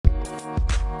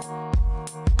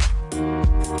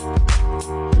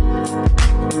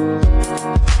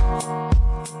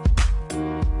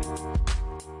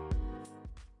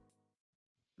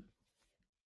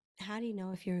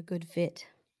know if you're a good fit.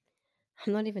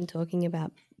 I'm not even talking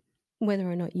about whether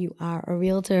or not you are a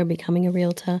realtor or becoming a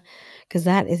realtor, because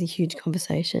that is a huge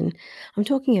conversation. I'm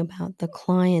talking about the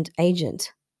client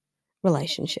agent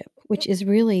relationship, which is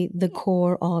really the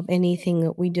core of anything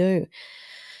that we do.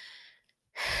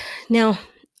 Now,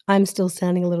 I'm still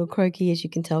sounding a little croaky, as you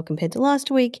can tell, compared to last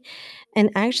week. And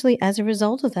actually, as a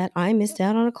result of that, I missed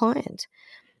out on a client.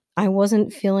 I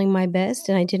wasn't feeling my best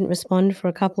and I didn't respond for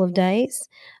a couple of days.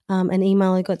 An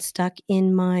email had got stuck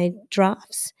in my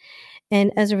drafts.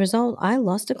 And as a result, I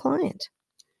lost a client.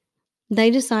 They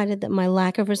decided that my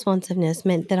lack of responsiveness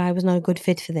meant that I was not a good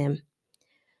fit for them.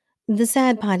 The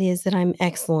sad part is that I'm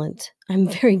excellent. I'm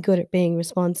very good at being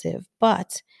responsive,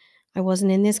 but I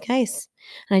wasn't in this case,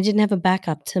 and I didn't have a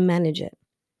backup to manage it.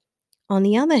 On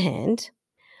the other hand,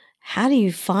 how do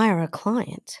you fire a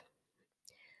client?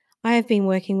 I have been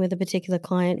working with a particular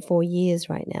client for years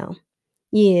right now.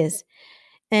 Years.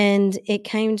 And it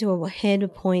came to a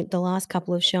head point the last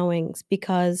couple of showings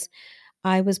because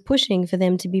I was pushing for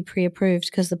them to be pre-approved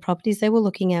because the properties they were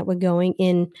looking at were going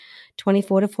in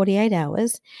 24 to 48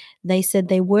 hours. They said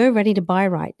they were ready to buy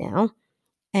right now,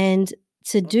 and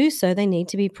to do so, they need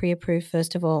to be pre-approved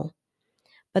first of all.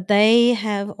 But they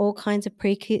have all kinds of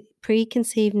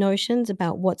preconceived notions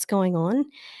about what's going on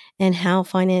and how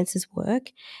finances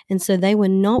work, and so they were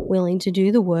not willing to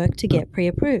do the work to get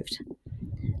pre-approved.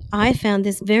 I found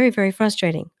this very, very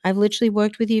frustrating. I've literally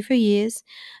worked with you for years,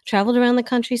 traveled around the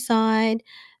countryside.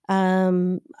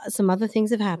 Some other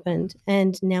things have happened.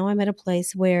 And now I'm at a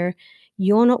place where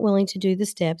you're not willing to do the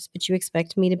steps, but you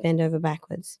expect me to bend over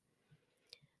backwards.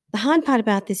 The hard part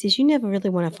about this is you never really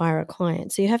want to fire a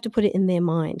client. So you have to put it in their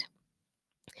mind.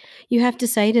 You have to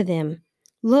say to them,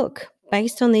 look,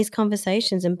 based on these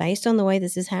conversations and based on the way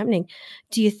this is happening,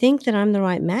 do you think that I'm the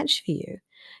right match for you?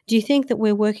 Do you think that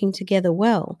we're working together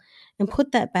well? And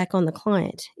put that back on the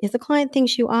client. If the client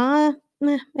thinks you are,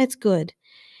 it's good.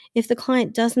 If the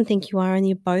client doesn't think you are and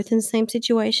you're both in the same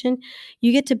situation,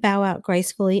 you get to bow out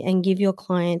gracefully and give your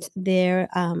client their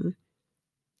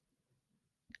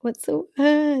what's the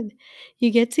word? You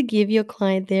get to give your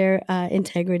client their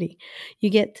integrity.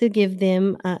 You get to give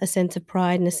them a sense of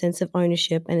pride and a sense of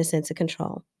ownership and a sense of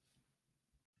control.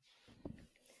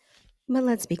 But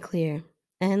let's be clear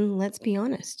and let's be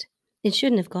honest. It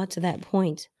shouldn't have got to that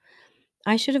point.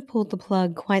 I should have pulled the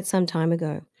plug quite some time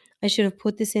ago. I should have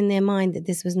put this in their mind that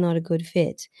this was not a good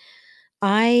fit.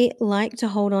 I like to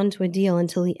hold on to a deal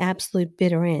until the absolute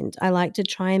bitter end. I like to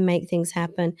try and make things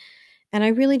happen. And I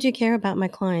really do care about my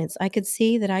clients. I could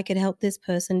see that I could help this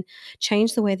person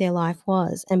change the way their life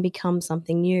was and become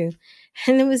something new.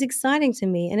 And it was exciting to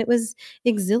me and it was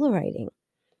exhilarating.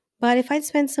 But if I'd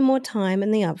spent some more time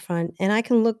in the upfront, and I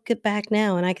can back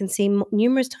now and I can see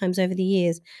numerous times over the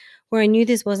years where I knew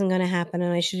this wasn't going to happen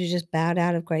and I should have just bowed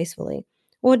out of gracefully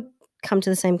or come to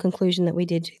the same conclusion that we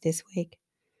did do this week.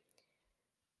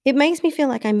 It makes me feel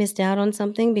like I missed out on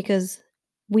something because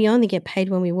we only get paid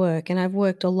when we work, and I've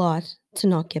worked a lot to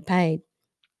not get paid.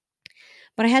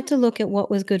 But I had to look at what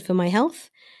was good for my health,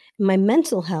 my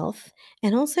mental health,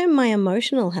 and also my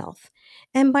emotional health.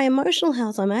 And by emotional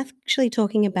health, I'm actually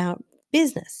talking about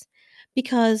business.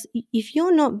 Because if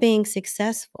you're not being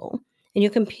successful and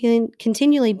you're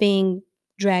continually being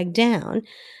dragged down,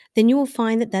 then you will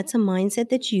find that that's a mindset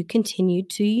that you continue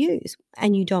to use.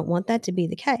 And you don't want that to be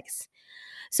the case.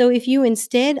 So if you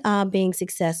instead are being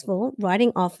successful,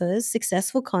 writing offers,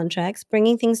 successful contracts,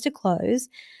 bringing things to close,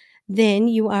 then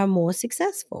you are more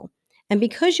successful. And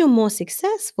because you're more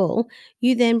successful,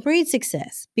 you then breed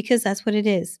success because that's what it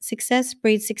is. Success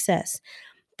breeds success.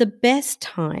 The best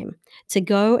time to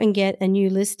go and get a new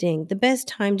listing, the best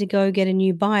time to go get a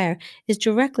new buyer is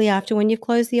directly after when you've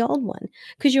closed the old one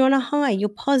because you're on a high, you're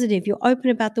positive, you're open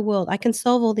about the world. I can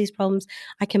solve all these problems,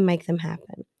 I can make them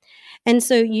happen. And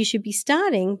so you should be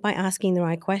starting by asking the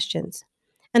right questions.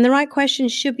 And the right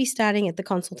questions should be starting at the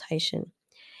consultation.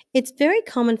 It's very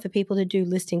common for people to do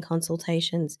listing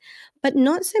consultations, but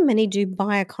not so many do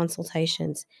buyer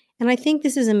consultations. And I think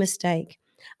this is a mistake.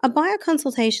 A buyer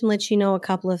consultation lets you know a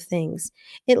couple of things.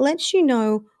 It lets you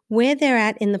know where they're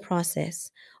at in the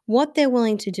process, what they're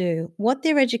willing to do, what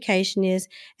their education is,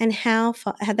 and how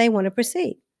they want to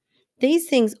proceed. These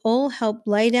things all help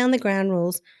lay down the ground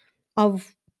rules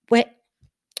of where,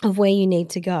 of where you need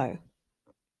to go.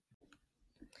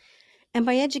 And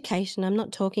by education, I'm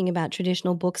not talking about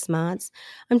traditional book smarts.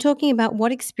 I'm talking about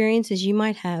what experiences you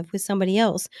might have with somebody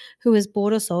else who has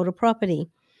bought or sold a property.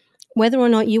 Whether or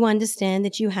not you understand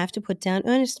that you have to put down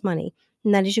earnest money,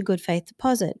 and that is your good faith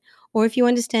deposit. Or if you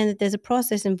understand that there's a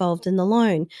process involved in the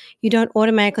loan, you don't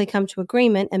automatically come to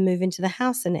agreement and move into the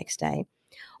house the next day.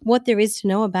 what there is to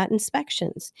know about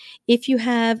inspections, if you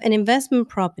have an investment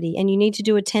property and you need to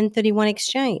do a 1031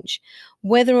 exchange,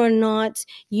 whether or not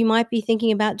you might be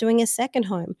thinking about doing a second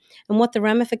home, and what the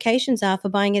ramifications are for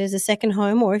buying it as a second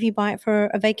home or if you buy it for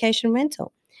a vacation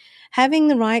rental. Having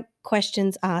the right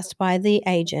questions asked by the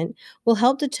agent will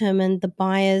help determine the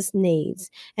buyer's needs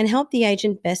and help the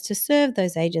agent best to serve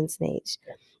those agents' needs.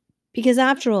 Because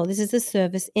after all, this is a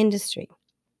service industry.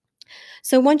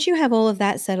 So once you have all of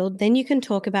that settled, then you can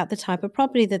talk about the type of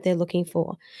property that they're looking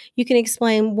for. You can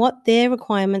explain what their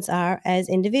requirements are as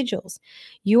individuals.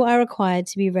 You are required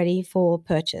to be ready for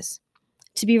purchase.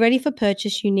 To be ready for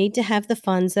purchase, you need to have the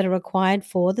funds that are required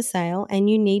for the sale and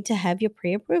you need to have your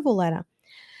pre-approval letter.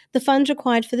 The funds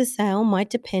required for the sale might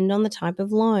depend on the type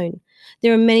of loan.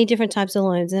 There are many different types of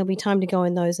loans, and there'll be time to go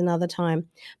in those another time.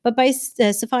 But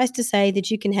suffice to say that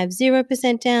you can have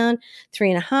 0% down,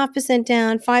 3.5%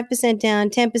 down, 5% down,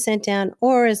 10% down,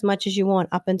 or as much as you want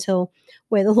up until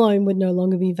where the loan would no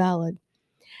longer be valid.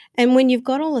 And when you've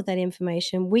got all of that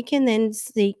information, we can then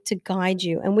seek to guide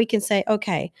you and we can say,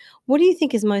 okay, what do you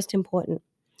think is most important?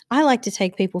 I like to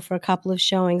take people for a couple of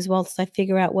showings whilst I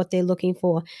figure out what they're looking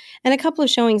for. And a couple of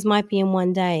showings might be in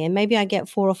one day, and maybe I get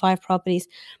 4 or 5 properties.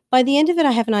 By the end of it,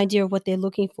 I have an idea of what they're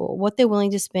looking for, what they're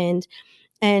willing to spend,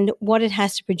 and what it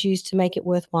has to produce to make it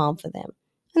worthwhile for them.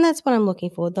 And that's what I'm looking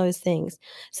for, those things.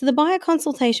 So the buyer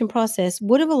consultation process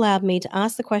would have allowed me to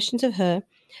ask the questions of her,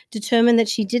 determine that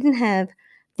she didn't have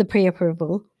the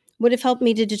pre-approval, would have helped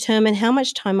me to determine how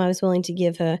much time I was willing to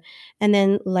give her, and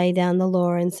then lay down the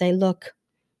law and say, look,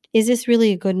 is this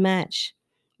really a good match?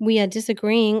 We are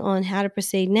disagreeing on how to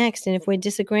proceed next. And if we're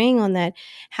disagreeing on that,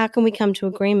 how can we come to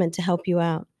agreement to help you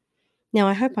out? Now,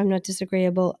 I hope I'm not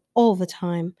disagreeable all the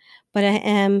time, but I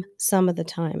am some of the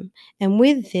time. And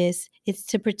with this, it's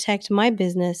to protect my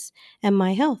business and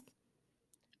my health.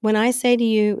 When I say to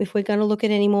you, if we're going to look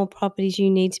at any more properties, you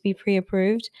need to be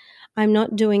pre-approved, I'm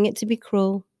not doing it to be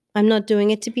cruel. I'm not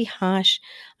doing it to be harsh.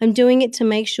 I'm doing it to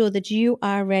make sure that you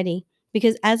are ready.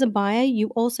 Because as a buyer, you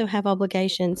also have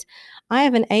obligations. I,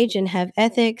 have an agent, have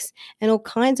ethics and all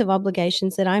kinds of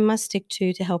obligations that I must stick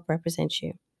to help represent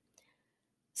you.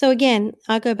 So again,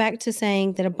 I go back to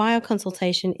saying that a buyer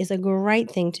consultation is a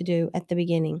great thing to do at the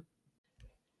beginning.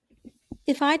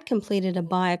 If I'd completed a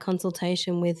buyer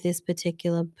consultation with this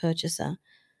particular purchaser,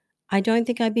 I don't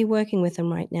think I'd be working with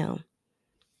them right now.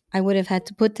 I would have had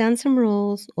to put down some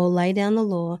rules or lay down the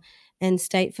law and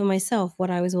state for myself what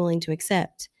I was willing to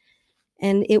accept.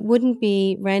 And it wouldn't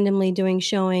be randomly doing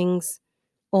showings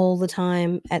all the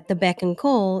time at the beck and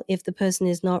call if the person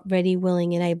is not ready,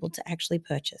 willing, and able to actually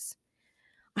purchase.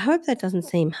 I hope that doesn't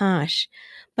seem harsh,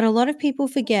 but a lot of people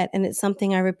forget, and it's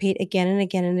something I repeat again and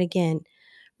again and again.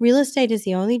 Real estate is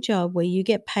the only job where you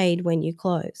get paid when you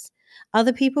close.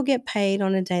 Other people get paid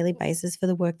on a daily basis for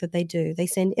the work that they do. They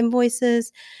send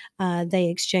invoices, they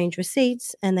exchange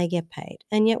receipts, and they get paid.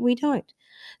 And yet we don't.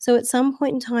 So at some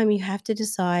point in time, you have to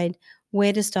decide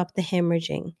where to stop the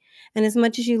hemorrhaging. And as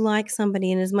much as you like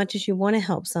somebody and as much as you want to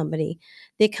help somebody,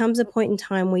 there comes a point in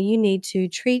time where you need to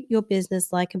treat your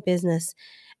business like a business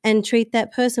and treat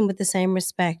that person with the same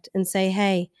respect and say,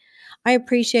 hey, I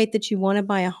appreciate that you want to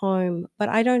buy a home, but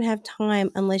I don't have time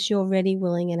unless you're ready,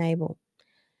 willing, and able.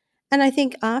 And I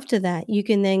think after that, you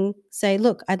can then say,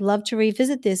 look, I'd love to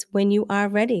revisit this when you are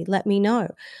ready. Let me know.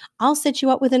 I'll set you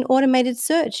up with an automated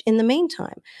search in the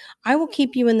meantime. I will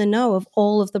keep you in the know of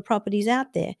all of the properties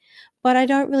out there. But I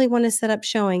don't really want to set up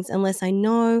showings unless I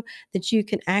know that you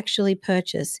can actually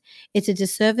purchase. It's a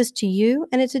disservice to you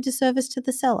and it's a disservice to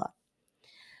the seller.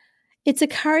 It's a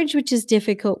courage which is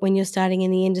difficult when you're starting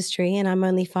in the industry, and I'm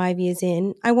only 5 years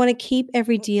in. I want to keep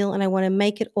every deal and I want to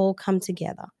make it all come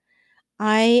together.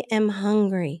 I am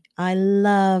hungry. I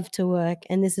love to work,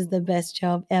 and this is the best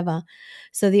job ever.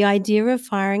 So, the idea of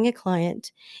firing a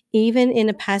client, even in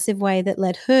a passive way that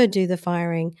let her do the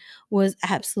firing, was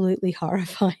absolutely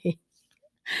horrifying.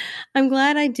 I'm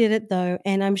glad I did it though,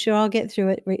 and I'm sure I'll get through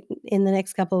it in the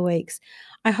next couple of weeks.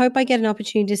 I hope I get an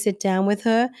opportunity to sit down with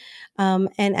her and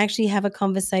actually have a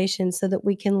conversation so that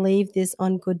we can leave this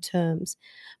on good terms,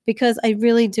 because I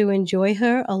really do enjoy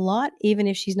her a lot, even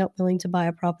if she's not willing to buy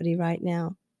a property right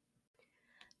now.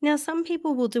 Now, some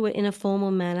people will do it in a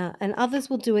formal manner and others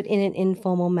will do it in an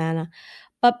informal manner.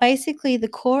 But basically, the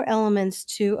core elements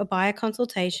to a buyer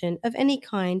consultation of any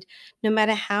kind, no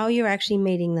matter how you're actually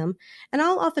meeting them, and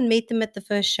I'll often meet them at the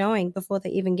first showing before they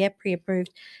even get pre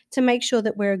approved to make sure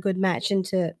that we're a good match and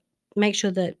to make sure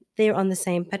that they're on the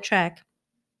same track.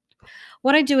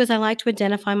 What I do is I like to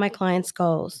identify my clients'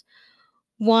 goals.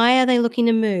 Why are they looking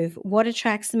to move? What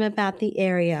attracts them about the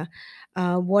area?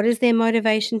 What is their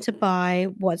motivation to buy?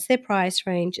 What's their price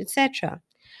range, etc.?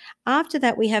 After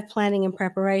that, we have planning and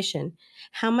preparation.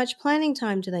 How much planning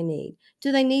time do they need?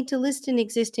 Do they need to list an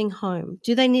existing home?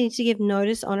 Do they need to give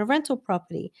notice on a rental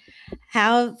property?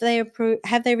 How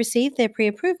have they received their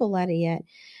pre-approval letter yet?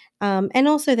 And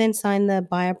also then sign the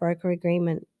buyer broker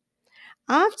agreement.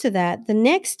 After that, the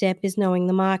next step is knowing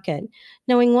the market,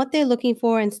 knowing what they're looking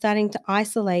for and starting to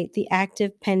isolate the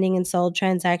active, pending, and sold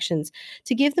transactions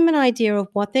to give them an idea of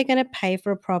what they're going to pay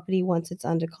for a property once it's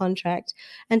under contract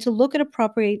and to look at a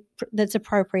property that's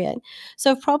appropriate.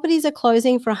 So, if properties are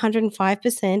closing for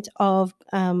 105% of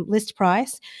list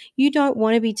price, you don't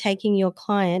want to be taking your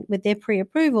client with their pre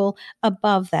approval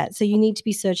above that. So, you need to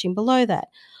be searching below that.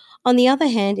 On the other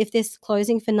hand, if they're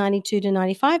closing for 92 to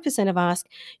 95% of ask,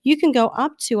 you can go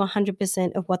up to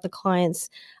 100% of what the client's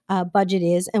budget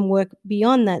is and work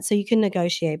beyond that so you can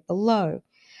negotiate below.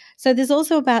 So there's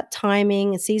also about timing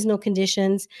and seasonal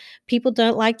conditions. People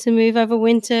don't like to move over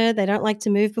winter. They don't like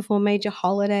to move before major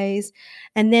holidays.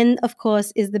 And then, of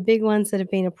course, is the big ones that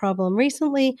have been a problem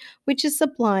recently, which is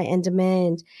supply and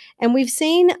demand. And we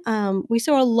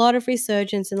saw a lot of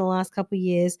resurgence in the last couple of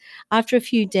years after a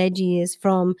few dead years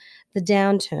from the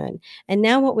downturn. And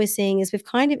now what we're seeing is we've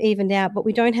kind of evened out, but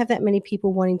we don't have that many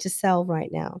people wanting to sell right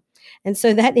now. And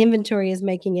so that inventory is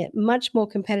making it much more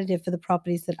competitive for the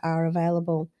properties that are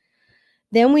available.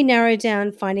 Then we narrow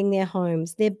down finding their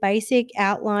homes, their basic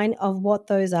outline of what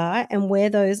those are and where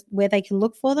they can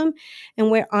look for them and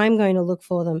where I'm going to look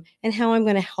for them and how I'm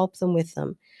going to help them with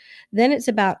them. Then it's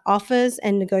about offers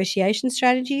and negotiation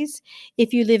strategies.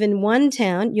 If you live in one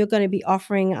town, you're going to be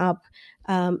offering up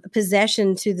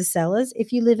possession to the sellers.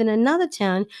 If you live in another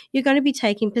town, you're going to be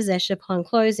taking possession upon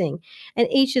closing. And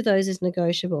each of those is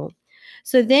negotiable.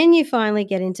 So then you finally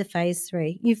get into phase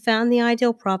 3. You've found the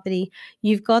ideal property,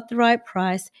 you've got the right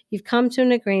price, you've come to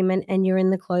an agreement, and you're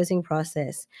in the closing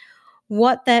process.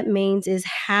 What that means is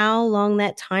how long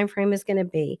that time frame is going to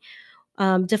be.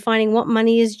 Defining what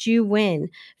money is due when,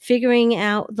 figuring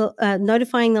out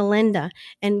notifying the lender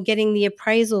and getting the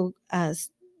appraisal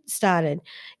started,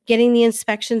 getting the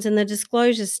inspections and the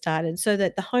disclosures started so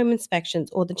that the home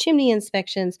inspections or the chimney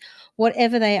inspections,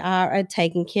 whatever they are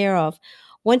taken care of.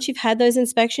 Once you've had those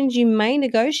inspections, you may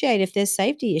negotiate if there's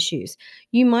safety issues.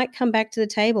 You might come back to the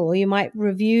table or you might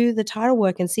review the title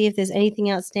work and see if there's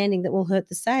anything outstanding that will hurt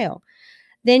the sale.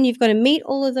 Then you've got to meet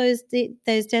all of those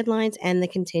deadlines and the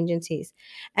contingencies.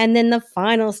 And then the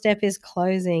final step is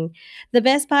closing. The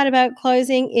best part about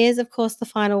closing is, of course, the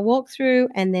final walkthrough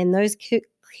and then those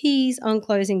keys on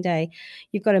closing day.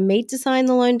 You've got to meet to sign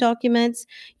the loan documents.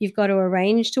 You've got to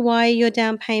arrange to wire your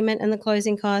down payment and the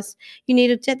closing costs. You need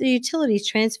to get the utilities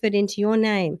transferred into your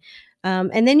name.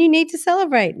 And then you need to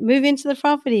celebrate, move into the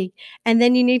property, and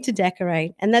then you need to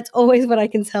decorate. And that's always what I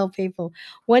can tell people.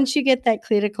 Once you get that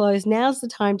clear to close, now's the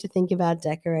time to think about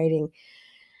decorating.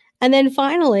 And then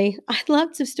finally, I'd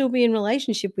love to still be in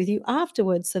relationship with you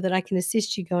afterwards so that I can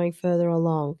assist you going further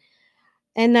along.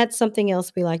 And that's something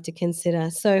else we like to consider.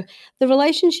 So the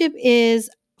relationship is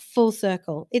full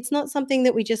circle. It's not something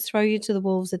that we just throw you to the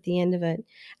wolves at the end of it.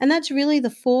 And that's really the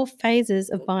 4 phases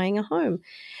of buying a home.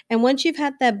 And once you've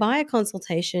had that buyer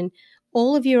consultation,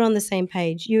 all of you are on the same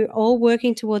page. You're all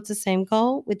working towards the same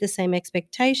goal with the same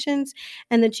expectations,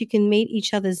 and that you can meet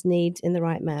each other's needs in the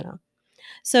right manner.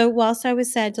 So, whilst I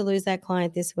was sad to lose that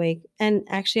client this week, and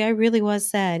actually I really was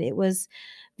sad, it was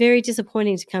very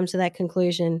disappointing to come to that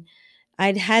conclusion.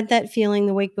 I'd had that feeling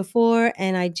the week before,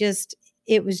 and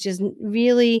it was just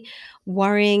really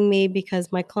worrying me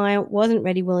because my client wasn't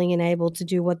ready, willing, and able to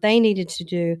do what they needed to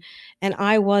do. And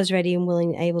I was ready and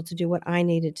willing and able to do what I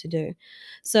needed to do.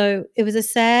 So it was a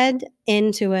sad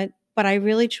end to it, but I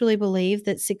really truly believe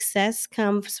that success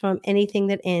comes from anything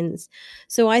that ends.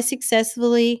 So I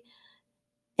successfully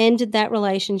ended that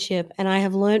relationship, and I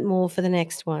have learned more for the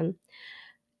next one.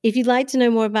 If you'd like to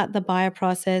know more about the buyer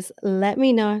process, let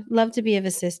me know. Love to be of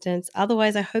assistance.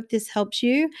 Otherwise, I hope this helps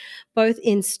you both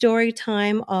in story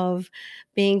time of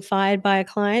being fired by a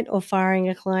client or firing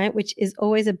a client, which is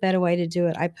always a better way to do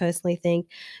it, I personally think,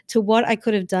 to what I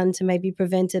could have done to maybe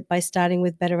prevent it by starting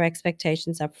with better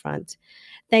expectations up front.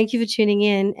 Thank you for tuning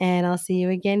in, and I'll see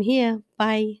you again here.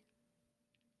 Bye.